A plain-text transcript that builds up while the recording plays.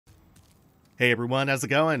Hey everyone, how's it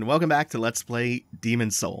going? Welcome back to Let's Play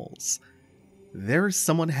Demon Souls. There's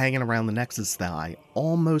someone hanging around the Nexus that I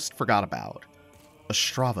almost forgot about.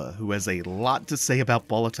 Ostrava, who has a lot to say about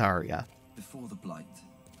Boletaria. Before the Blight,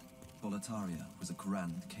 Boletaria was a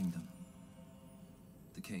grand kingdom.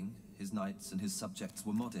 The king, his knights, and his subjects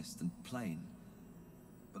were modest and plain,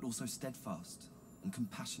 but also steadfast and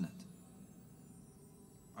compassionate.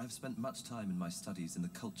 I have spent much time in my studies in the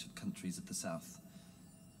cultured countries of the south.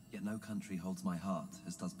 Yet no country holds my heart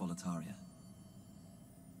as does Boletaria.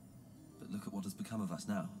 But look at what has become of us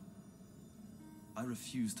now. I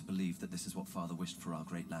refuse to believe that this is what Father wished for our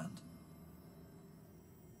great land.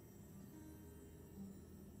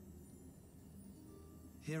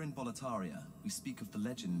 Here in Boletaria, we speak of the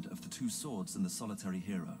legend of the two swords and the solitary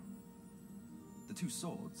hero. The two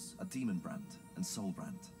swords are Demonbrand and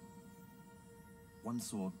Soulbrand. One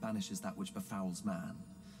sword banishes that which befouls man,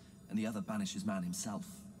 and the other banishes man himself.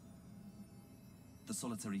 The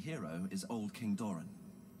solitary hero is old King Doran.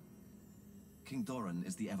 King Doran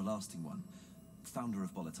is the Everlasting One, founder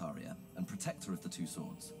of Boletaria and protector of the two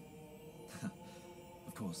swords.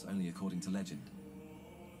 Of course, only according to legend.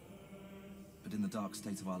 But in the dark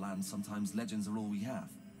state of our land, sometimes legends are all we have.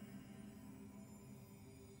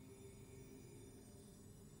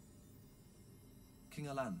 King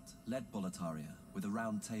Alant led Boletaria with a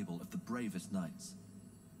round table of the bravest knights.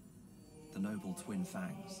 The noble twin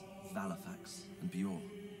Fangs, Valifax and Bjor,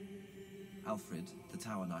 Alfred, the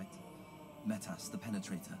Tower Knight, Metas, the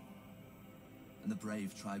Penetrator, and the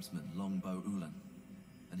brave tribesman Longbow Ulan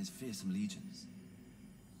and his fearsome legions.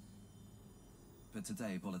 But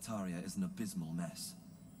today, Boletaria is an abysmal mess.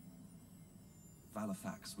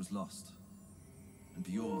 Valifax was lost, and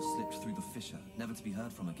Bjor slipped through the fissure, never to be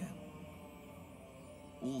heard from again.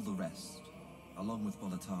 All the rest, along with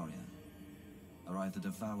Boletaria, are either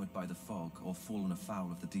devoured by the fog or fallen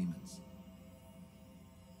afoul of the demons.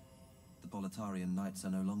 The Boletarian knights are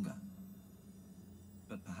no longer.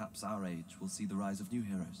 But perhaps our age will see the rise of new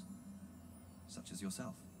heroes, such as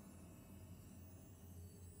yourself.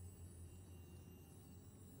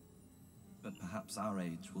 But perhaps our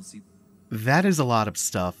age will see... That is a lot of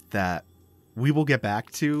stuff that we will get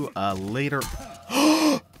back to later.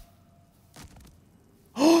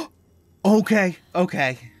 Okay.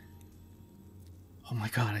 Oh my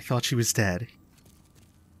god, I thought she was dead.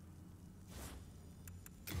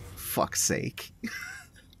 Fuck's sake.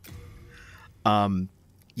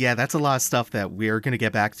 Yeah, that's a lot of stuff that we're going to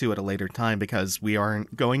get back to at a later time because we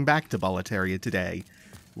aren't going back to Boletaria today.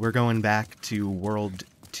 We're going back to World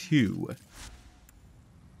 2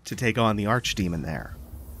 to take on the Archdemon there.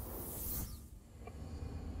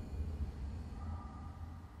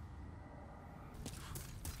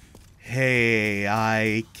 Hey,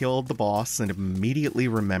 I killed the boss and immediately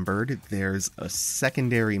remembered there's a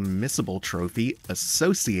secondary missable trophy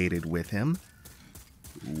associated with him,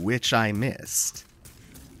 which I missed.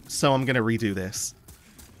 So I'm gonna redo this.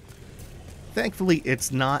 Thankfully,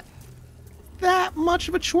 it's not that much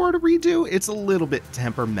of a chore to redo. It's a little bit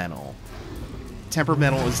temperamental.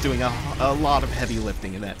 Temperamental is doing a lot of heavy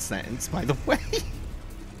lifting in that sentence, by the way.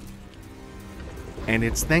 And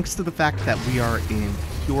it's thanks to the fact that we are in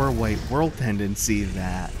pure white world tendency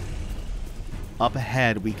that up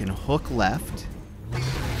ahead we can hook left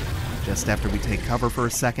just after we take cover for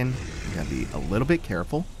a second. We gotta be a little bit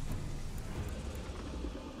careful.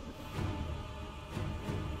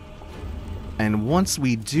 And once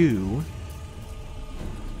we do,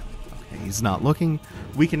 okay, he's not looking,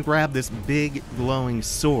 we can grab this big glowing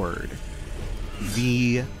sword,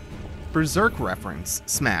 the Berserk reference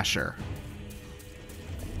Smasher.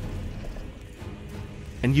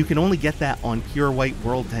 And you can only get that on pure white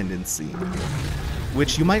world tendency.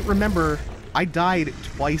 Which you might remember, I died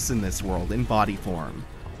twice in this world in body form.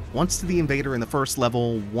 Once to the invader in the first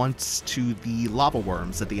level, once to the lava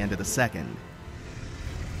worms at the end of the second.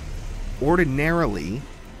 Ordinarily,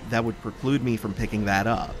 that would preclude me from picking that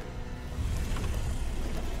up.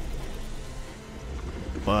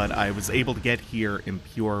 But I was able to get here in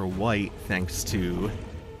pure white thanks to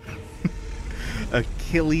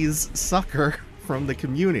Achilles' Sucker from the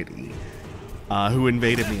community, who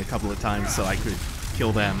invaded me a couple of times so I could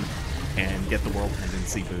kill them and get the world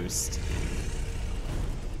tendency boost.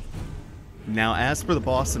 Now, as for the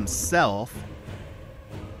boss himself,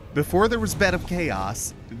 before there was Bed of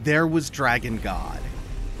Chaos, there was Dragon God,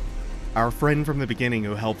 our friend from the beginning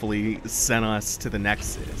who helpfully sent us to the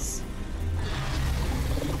Nexus.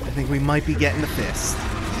 I think we might be getting the fist.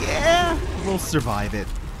 Yeah, we'll survive it.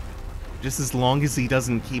 Just as long as he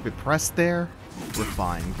doesn't keep it pressed there, we're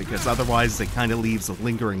fine, because otherwise it kind of leaves a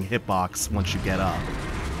lingering hitbox once you get up.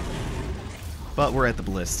 But we're at the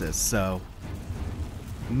ballistas, so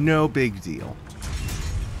No big deal.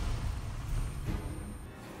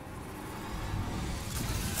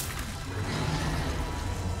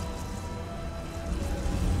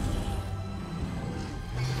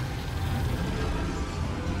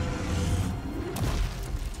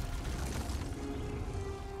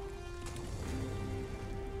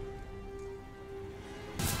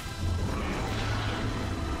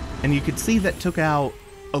 And you could see that took out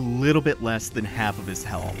a little bit less than half of his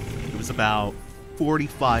health. It was about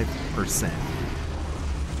 45%.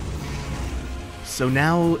 So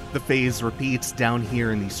now the phase repeats down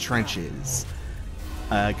here in these trenches.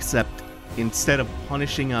 Except instead of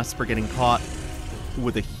punishing us for getting caught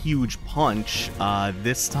with a huge punch,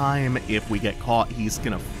 this time if we get caught, he's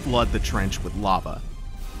gonna flood the trench with lava.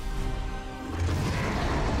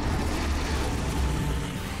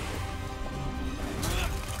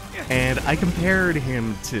 And I compared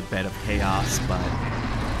him to Bed of Chaos, but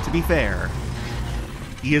to be fair,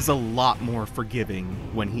 he is a lot more forgiving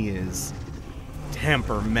when he is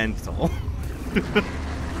temperamental.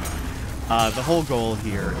 The whole goal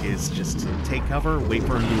here is just to take cover, wait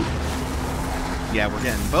for him to... Yeah, we're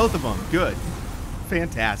getting both of them. Good.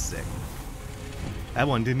 Fantastic. That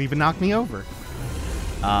one didn't even knock me over.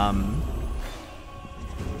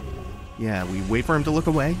 Yeah, we wait for him to look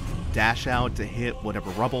away, dash out to hit whatever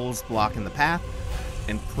rubble's blocking the path,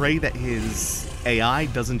 and pray that his AI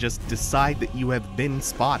doesn't just decide that you have been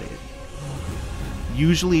spotted.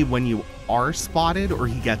 Usually when you are spotted or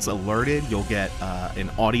he gets alerted, you'll get an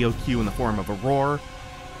audio cue in the form of a roar,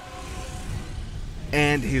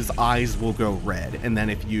 and his eyes will go red. And then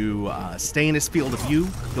if you stay in his field of view,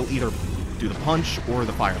 he'll either do the punch or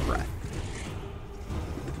the fire breath.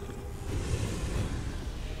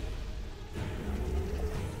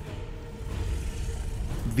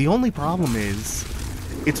 The only problem is,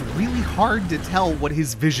 it's really hard to tell what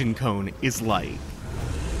his vision cone is like.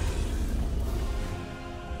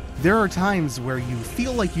 There are times where you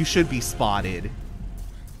feel like you should be spotted,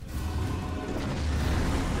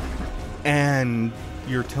 and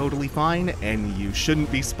you're totally fine, and you shouldn't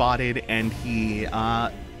be spotted, and he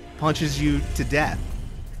punches you to death.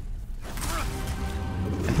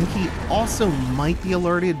 I think he also might be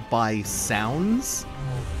alerted by sounds,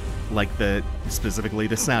 like specifically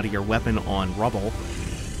the sound of your weapon on rubble.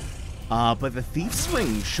 But the Thief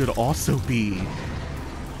Swing should also be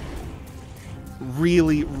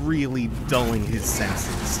really, really dulling his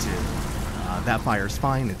senses too. That fire's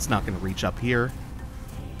fine, it's not going to reach up here.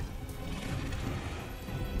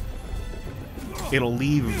 It'll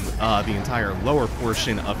leave the entire lower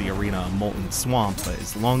portion of the arena a molten swamp, but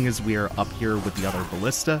as long as we're up here with the other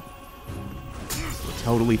ballista, we're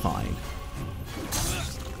totally fine.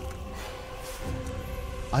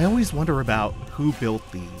 I always wonder about who built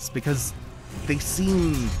these, because they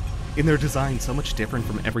seem, in their design, so much different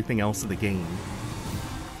from everything else in the game.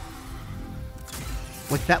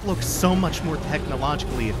 Like, that looks so much more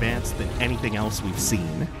technologically advanced than anything else we've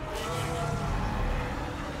seen.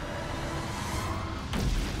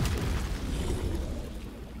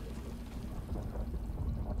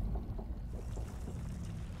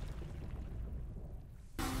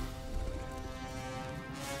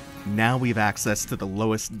 Now we have access to the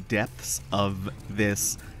lowest depths of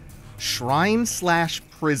this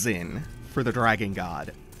shrine/prison for the Dragon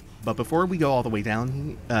God. But before we go all the way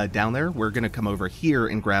down there, we're going to come over here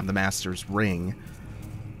and grab the Master's Ring,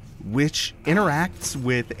 which interacts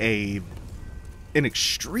with an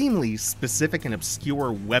extremely specific and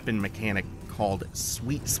obscure weapon mechanic called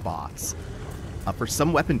sweet spots. For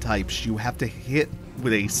some weapon types, you have to hit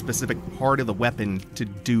with a specific part of the weapon to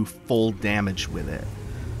do full damage with it.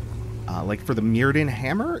 Like for the Mirrodin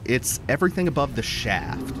hammer, it's everything above the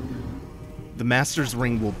shaft. The Master's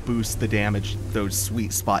Ring will boost the damage those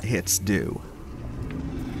sweet spot hits do.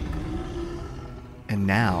 And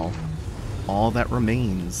now, all that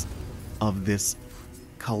remains of this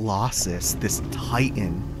Colossus, this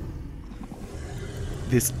Titan,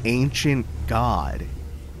 this ancient god,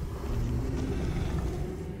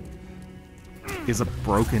 is a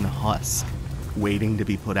broken husk waiting to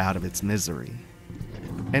be put out of its misery.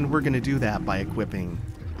 And we're going to do that by equipping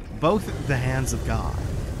both the Hands of God.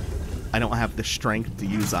 I don't have the strength to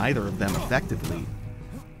use either of them effectively,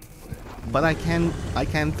 but I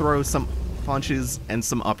can throw some punches and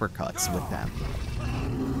some uppercuts with them.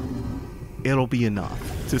 It'll be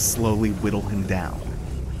enough to slowly whittle him down.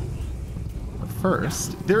 But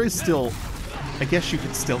first, there is still, I guess you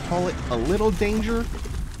could still call it, a little danger.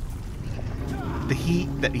 The heat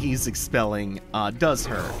that he's expelling does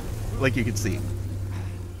hurt, like you can see.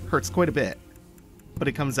 Hurts quite a bit, but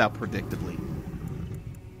it comes out predictably.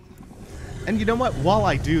 And you know what? While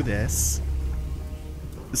I do this,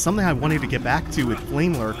 something I wanted to get back to with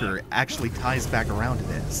Flame Lurker actually ties back around to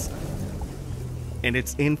this. And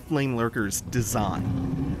it's in Flame Lurker's design.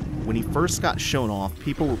 When he first got shown off,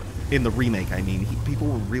 people, in the remake I mean, people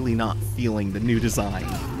were really not feeling the new design.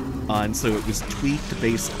 And so it was tweaked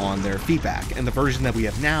based on their feedback. And the version that we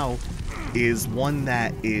have now is one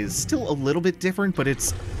that is still a little bit different, but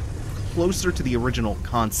it's closer to the original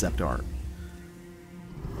concept art.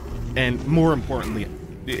 And more importantly,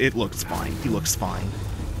 it looks fine. He looks fine.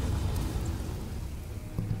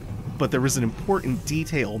 But there was an important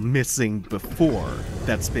detail missing before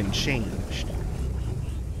that's been changed.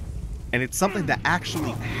 And it's something that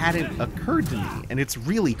actually hadn't occurred to me, and it's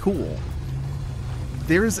really cool.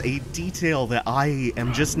 There's a detail that I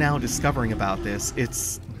am just now discovering about this.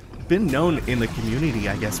 It's been known in the community,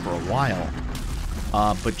 I guess, for a while,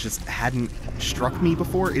 but just hadn't struck me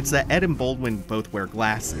before. It's that Ed and Baldwin both wear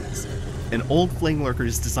glasses. An old Flame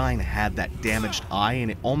Lurker's design had that damaged eye, and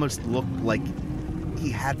it almost looked like he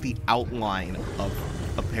had the outline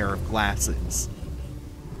of a pair of glasses.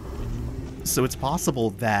 So it's possible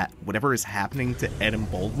that whatever is happening to Ed and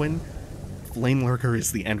Baldwin, Flame Lurker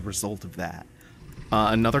is the end result of that.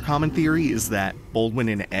 Another common theory is that Baldwin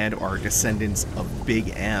and Ed are descendants of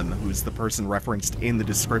Big M, who's the person referenced in the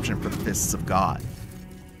description for the Fists of God.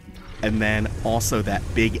 And then also that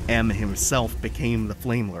Big M himself became the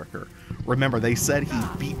Flame Lurker. Remember, they said he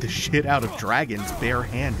beat the shit out of dragons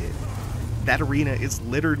barehanded. That arena is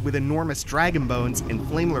littered with enormous dragon bones, and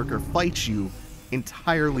Flame Lurker fights you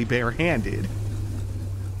entirely barehanded.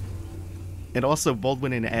 And also,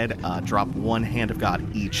 Baldwin and Ed drop one Hand of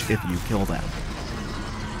God each if you kill them.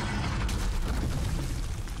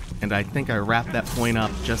 And I think I wrapped that point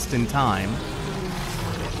up just in time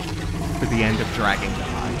for the end of Dragon God.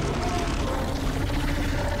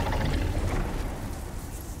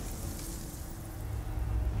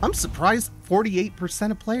 I'm surprised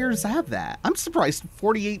 48% of players have that. I'm surprised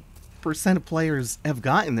 48% of players have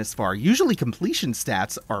gotten this far. Usually completion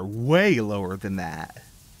stats are way lower than that.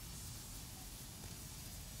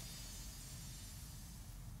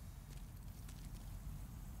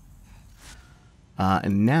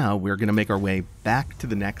 And now we're going to make our way back to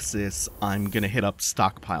the Nexus. I'm going to hit up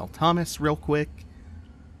Stockpile Thomas real quick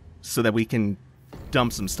so that we can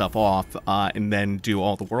dump some stuff off and then do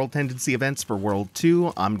all the world tendency events for World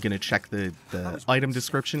 2. I'm going to check the item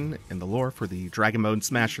description and the lore for the Dragon Bone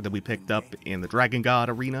Smasher that we picked up in the Dragon God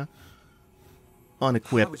arena.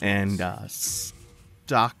 Unequip and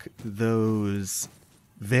stock those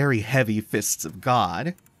very heavy Fists of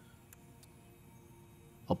God.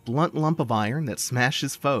 A blunt lump of iron that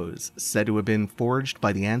smashes foes, said to have been forged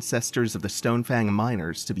by the ancestors of the Stonefang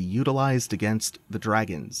miners to be utilized against the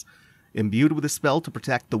dragons. Imbued with a spell to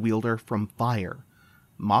protect the wielder from fire.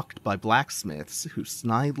 Mocked by blacksmiths who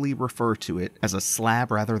snidely refer to it as a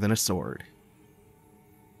slab rather than a sword.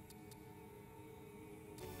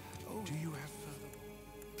 Do you have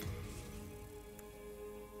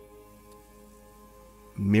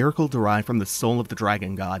Miracle derived from the soul of the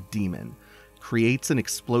dragon god demon. Creates an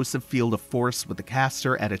explosive field of force with the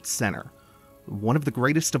caster at its center. One of the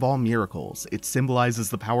greatest of all miracles, it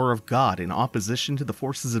symbolizes the power of God in opposition to the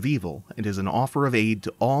forces of evil, and is an offer of aid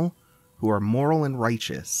to all who are moral and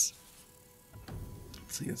righteous.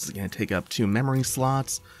 Let's see, this is going to take up 2 memory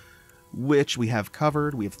slots, which we have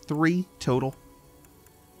covered. We have 3 total.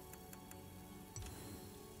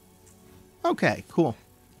 Okay, cool.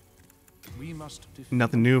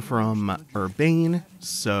 Nothing new from Urbane,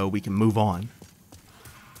 so we can move on.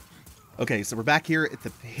 Okay, so we're back here at the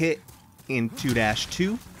pit in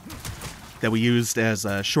 2-2 that we used as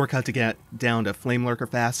a shortcut to get down to Flame Lurker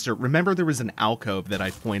faster. Remember there was an alcove that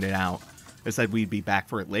I pointed out. I said we'd be back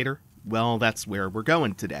for it later. Well, that's where we're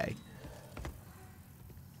going today.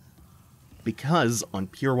 Because on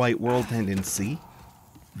Pure White World Tendency,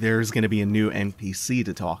 there's going to be a new NPC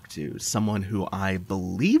to talk to. Someone who I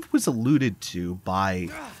believe was alluded to by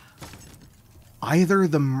either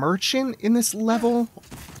the merchant in this level,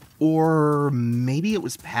 or maybe it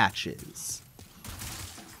was Patches.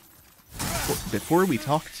 Before we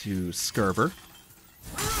talk to Scribe, I'm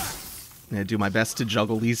going to do my best to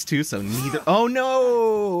juggle these two, so neither... Oh,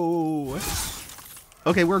 no!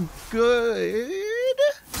 Okay, we're good.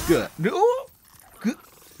 Good. No! Good.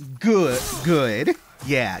 Good. Good.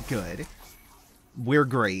 Yeah, good. We're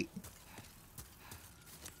great.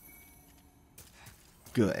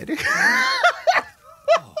 Good.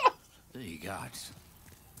 Oh, there you go.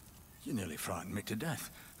 You nearly frightened me to death,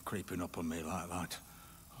 creeping up on me like that.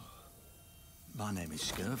 My name is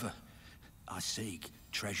Scribe. I seek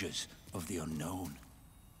treasures of the unknown.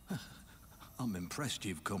 I'm impressed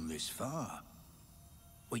you've come this far.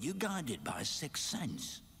 Were you guided by sixth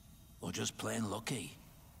sense? Or just plain lucky?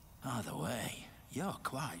 Either way, you're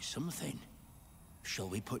quite something. Shall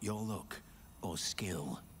we put your luck or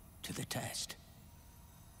skill to the test?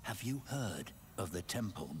 Have you heard of the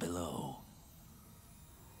temple below?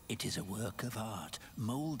 It is a work of art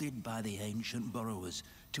molded by the ancient burrowers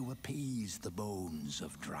to appease the bones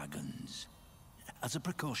of dragons. As a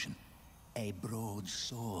precaution, a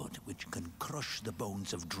broadsword which can crush the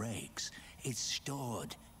bones of drakes is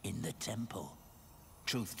stored in the temple.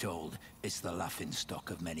 Truth told, it's the laughingstock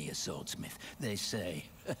of many a swordsmith. They say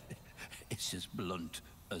it's as blunt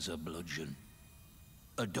as a bludgeon.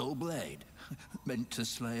 A dull blade, meant to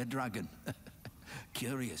slay a dragon.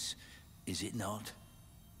 Curious, is it not?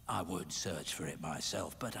 I would search for it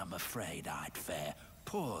myself, but I'm afraid I'd fare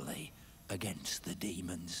poorly against the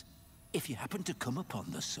demons. If you happen to come upon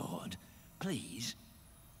the sword, please,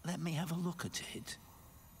 let me have a look at it.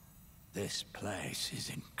 This place is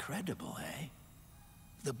incredible, eh?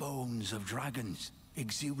 The bones of dragons,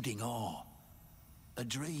 exuding awe. A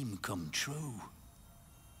dream come true.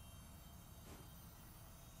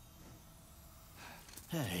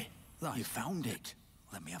 Hey, you found it.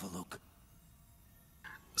 Let me have a look.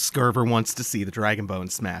 Scribe wants to see the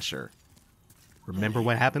Dragonbone Smasher. Remember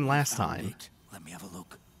what happened last time. Let me have a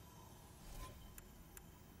look.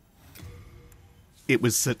 It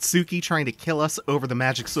was Satsuki trying to kill us over the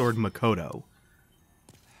magic sword Makoto.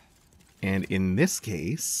 And in this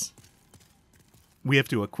case, we have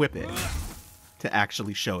to equip it to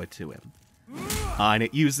actually show it to him. And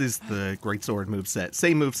it uses the Greatsword moveset.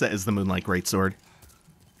 Same moveset as the Moonlight Greatsword.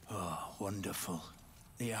 Oh, wonderful.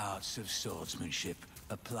 The arts of swordsmanship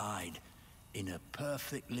applied in a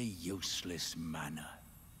perfectly useless manner.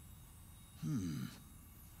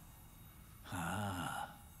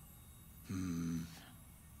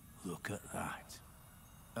 Look at that.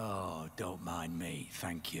 Oh, don't mind me,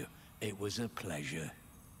 thank you. It was a pleasure.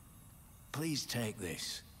 Please take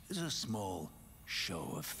this as a small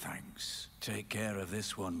show of thanks. Take care of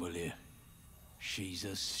this one, will you? She's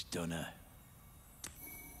a stunner.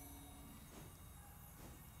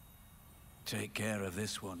 Take care of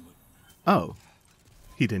this one. Oh,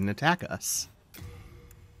 he didn't attack us.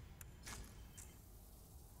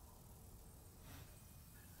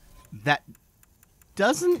 That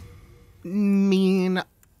doesn't mean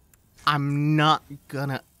I'm not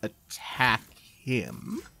gonna attack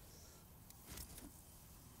him.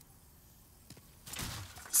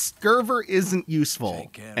 Scribe isn't useful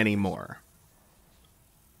anymore.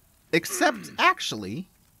 Except, actually...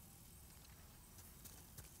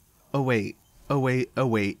 Oh wait,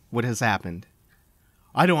 what has happened?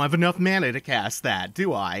 I don't have enough mana to cast that,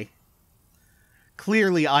 do I?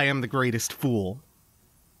 Clearly I am the greatest fool.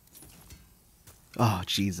 Oh,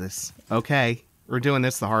 Jesus. Okay, we're doing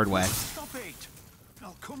this the hard way. Stop it!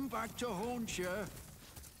 I'll come back to haunt you.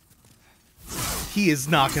 He is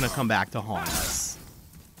not going to come back to haunt us.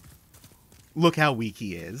 Look how weak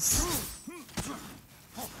he is.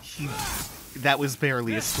 That was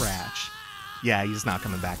barely a scratch. Yeah, he's not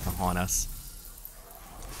coming back to haunt us.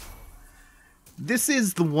 This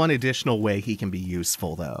is the one additional way he can be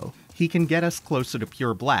useful, though. He can get us closer to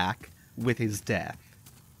pure black with his death.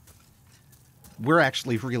 We're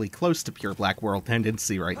actually really close to pure black world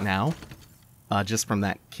tendency right now. Just from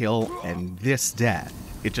that kill and this death.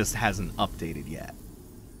 It just hasn't updated yet.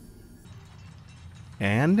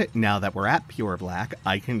 And now that we're at pure black,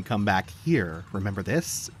 I can come back here. Remember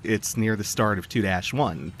this? It's near the start of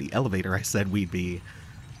 2-1, the elevator I said we'd be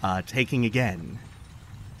taking again.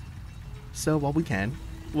 So while we can,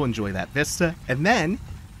 we'll enjoy that vista, and then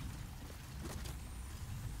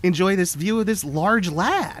enjoy this view of this large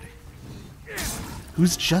lad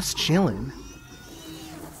who's just chilling.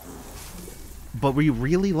 But we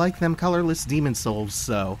really like them colorless demon souls,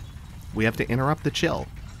 so we have to interrupt the chill.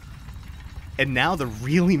 And now the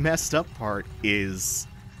really messed up part is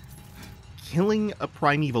killing a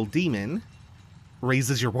primeval demon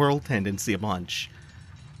raises your world tendency a bunch.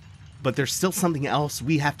 But there's still something else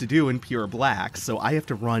we have to do in pure black, so I have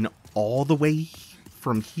to run all the way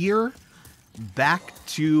from here back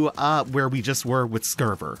to where we just were with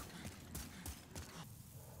Scribe.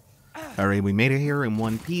 Alright, we made it here in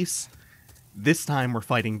one piece. This time we're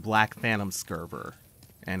fighting Black Phantom Scribe.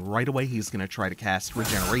 And right away he's going to try to cast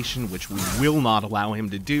Regeneration, which we will not allow him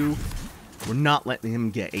to do. We're not letting him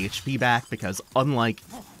get HP back, because unlike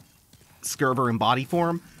Scribe in body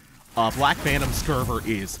form, Black Phantom Scribe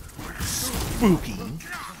is spooky.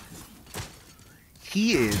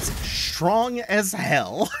 He is strong as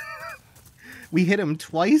hell. We hit him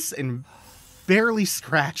twice and barely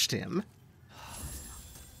scratched him.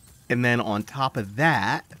 And then on top of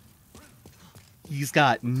that, he's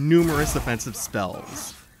got numerous offensive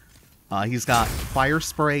spells. He's got Fire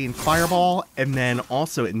Spray and Fireball, and then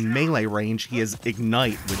also in melee range, he has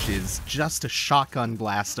Ignite, which is just a shotgun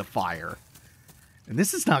blast of fire. And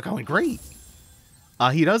this is not going great.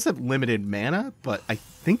 He does have limited mana, but I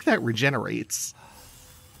think that regenerates.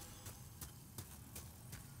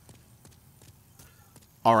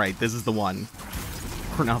 Alright, this is the one.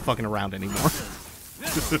 We're not fucking around anymore.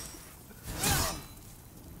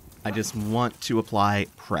 I just want to apply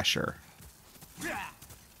pressure.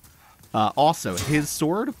 Also, his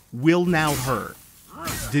sword will now hurt.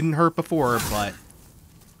 Didn't hurt before, but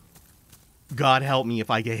God help me if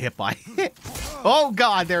I get hit by it. Oh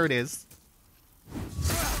God, there it is.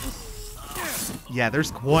 Yeah,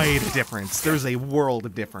 there's quite a difference. There's a world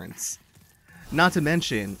of difference. Not to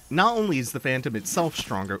mention, not only is the Phantom itself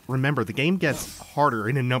stronger, remember, the game gets harder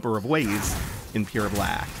in a number of ways in Pure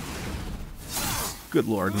Black. Good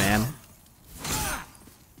lord, man.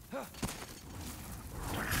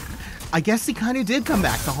 I guess he kind of did come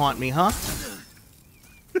back to haunt me, huh?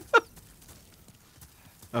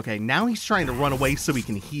 Okay, now he's trying to run away so he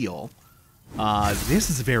can heal. This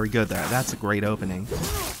is very good there. That's a great opening.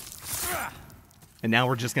 And now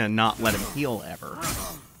we're just gonna not let him heal ever.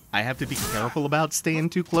 I have to be careful about staying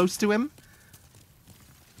too close to him.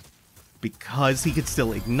 Because he could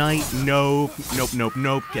still ignite. Nope, nope, nope,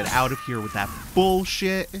 nope. Get out of here with that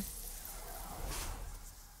bullshit.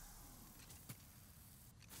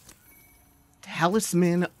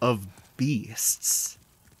 Talisman of Beasts.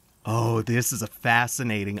 Oh, this is a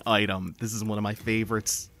fascinating item. This is one of my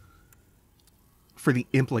favorites for the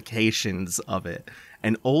implications of it.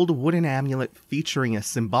 An old wooden amulet featuring a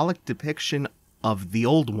symbolic depiction of the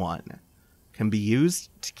Old One can be used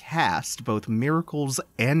to cast both miracles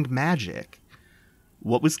and magic.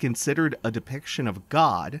 What was considered a depiction of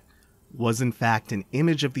God was in fact an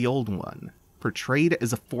image of the Old One, portrayed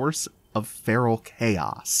as a force of feral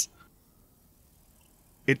chaos.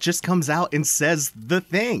 It just comes out and says the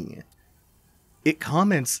thing. It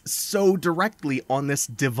comments so directly on this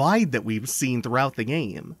divide that we've seen throughout the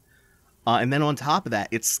game. And then on top of that,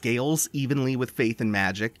 it scales evenly with faith and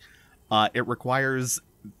magic. It requires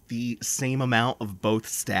the same amount of both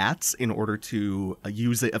stats in order to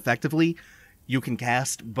use it effectively. You can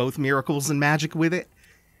cast both miracles and magic with it.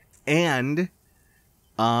 And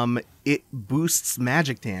it boosts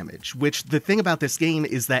magic damage, which the thing about this game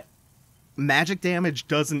is that magic damage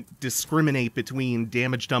doesn't discriminate between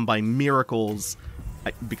damage done by miracles,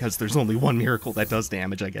 because there's only one miracle that does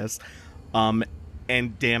damage, I guess,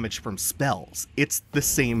 and damage from spells. It's the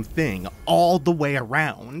same thing all the way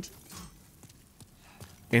around.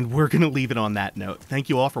 And we're going to leave it on that note. Thank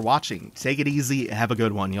you all for watching. Take it easy. Have a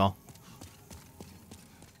good one, y'all.